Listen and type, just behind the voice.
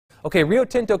Okay, Rio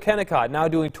Tinto Kennecott now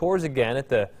doing tours again at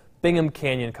the Bingham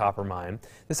Canyon copper mine.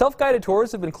 The self-guided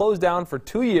tours have been closed down for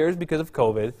 2 years because of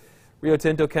COVID. Rio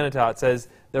Tinto Kennecott says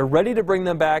they're ready to bring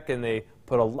them back, and they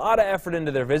put a lot of effort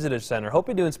into their visitor center,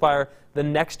 hoping to inspire the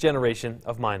next generation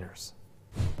of miners.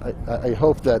 I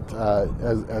hope that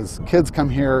as kids come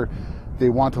here, they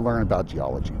want to learn about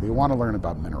geology. They want to learn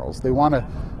about minerals. They want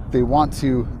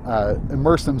to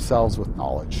immerse themselves with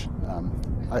knowledge.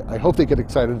 I hope they get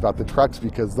excited about the trucks,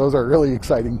 because those are really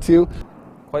exciting too.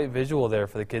 Quite visual there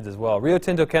for the kids as well. Rio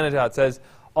Tinto Kennecott says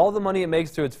all the money it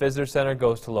makes through its visitor center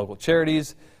goes to local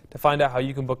charities. To find out how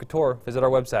you can book a tour, visit our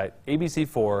website,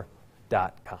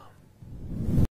 abc4.com.